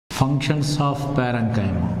Functions of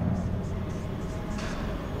parenchyma.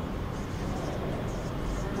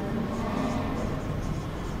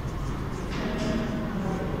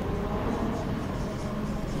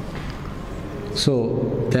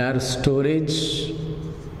 So they are storage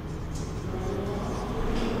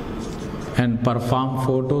and perform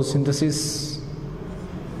photosynthesis,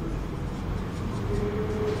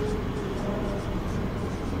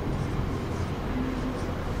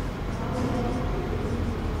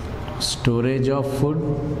 storage of food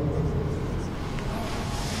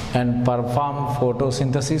and perform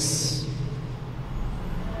photosynthesis,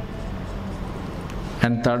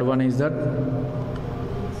 and third one is that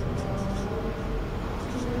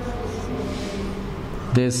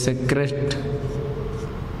they secrete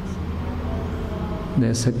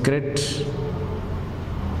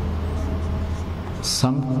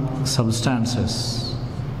some substances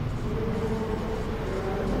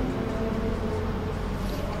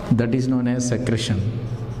that is known as secretion,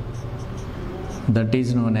 that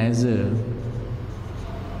is known as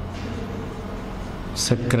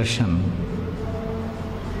secretion.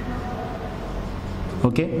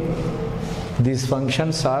 Okay, these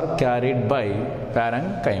functions are carried by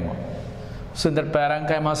parenchyma. So in that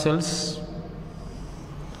parenchyma cells,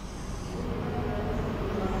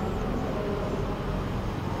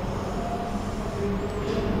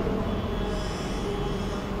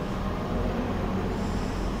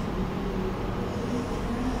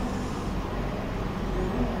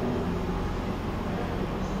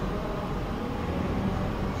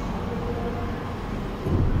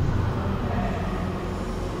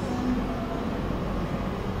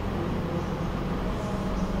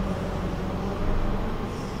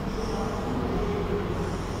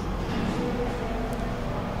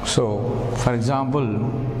 so for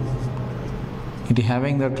example, it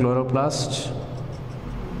having the chloroplast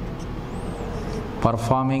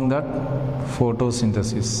performing that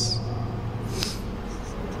photosynthesis.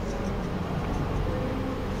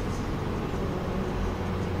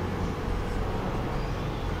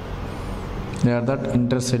 They are that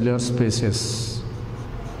intercellular spaces.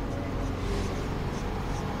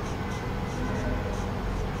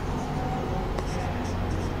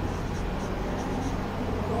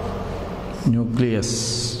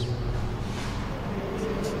 Nucleus,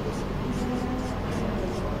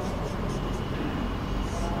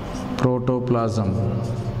 protoplasm,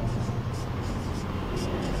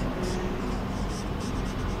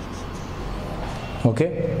 okay,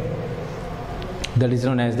 that is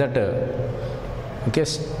known as that okay,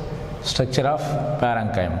 structure of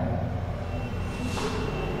parenchyma.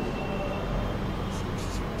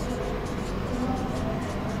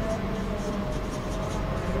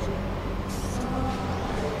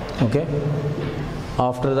 Okay,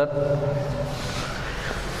 after that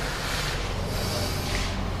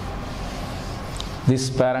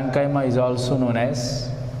this parenchyma is also known as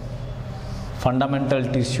fundamental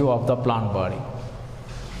tissue of the plant body.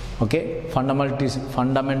 Okay, fundamental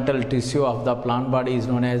tissue of the plant body is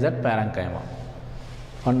known as that parenchyma.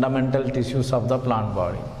 Fundamental tissues of the plant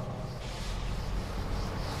body.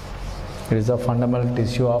 It is the fundamental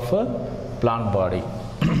tissue of a plant body.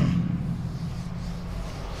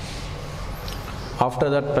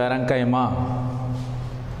 After that parenchyma,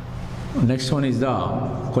 next one is the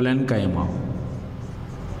collenchyma.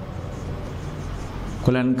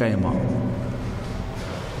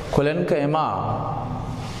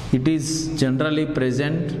 Collenchyma, it is generally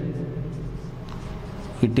present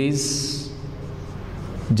in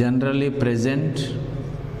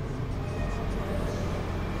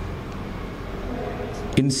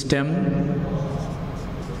stem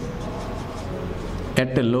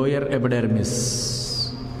at the lower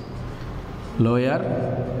epidermis.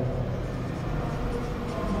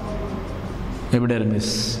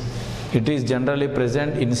 It is generally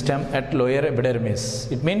present in stem at lower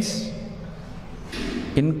epidermis. It means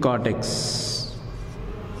in cortex.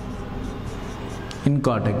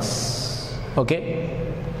 Okay.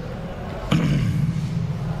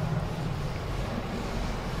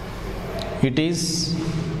 It is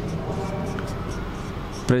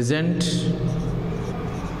present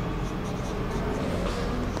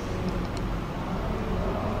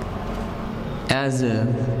as a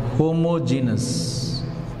homogeneous.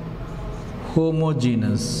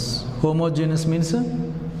 Homogeneous means a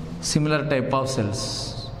similar type of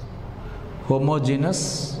cells.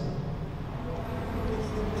 Homogeneous,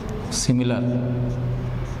 similar.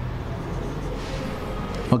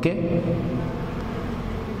 Okay,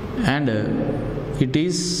 and it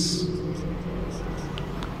is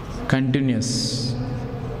continuous.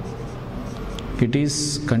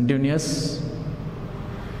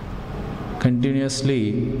 continuously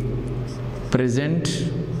present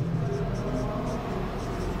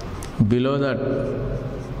below the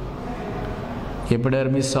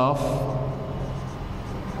epidermis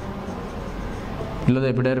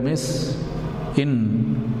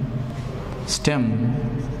in stem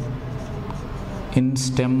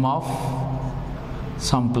of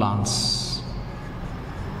some plants,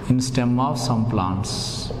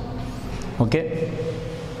 okay.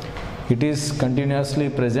 It is continuously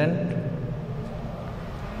present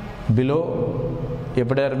below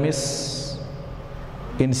epidermis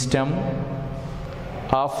in stem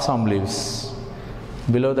of some leaves,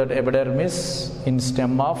 below that epidermis in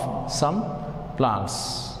stem of some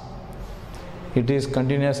plants. It is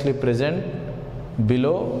continuously present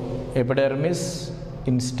below epidermis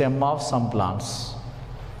in stem of some plants.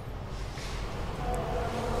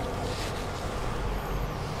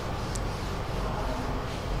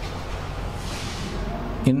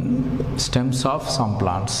 In stems of some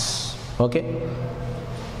plants, okay.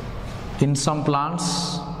 In some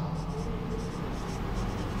plants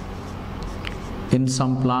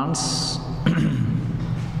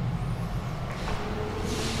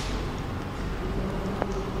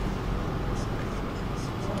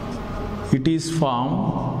it is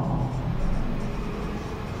formed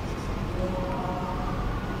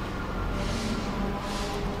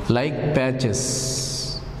like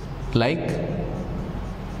patches.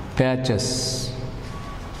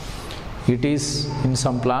 It is in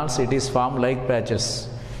some plants it is formed like patches.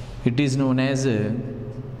 It is known as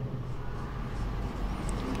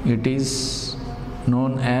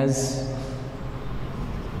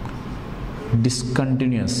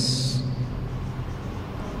discontinuous.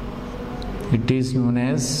 It is known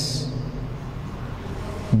as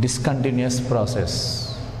discontinuous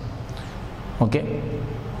process, okay.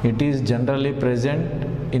 It is generally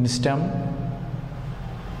present in stem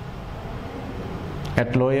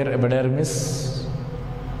at lower epidermis,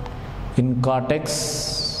 in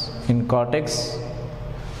cortex.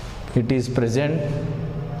 It is present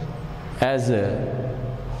as a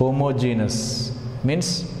homogeneous,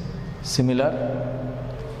 means similar,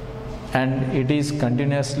 and it is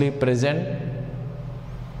continuously present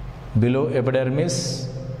below epidermis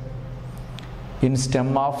in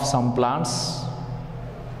stem of some plants.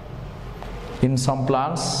 In some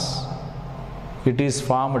plants it is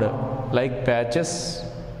formed like patches.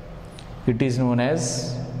 It is known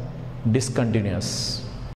as discontinuous.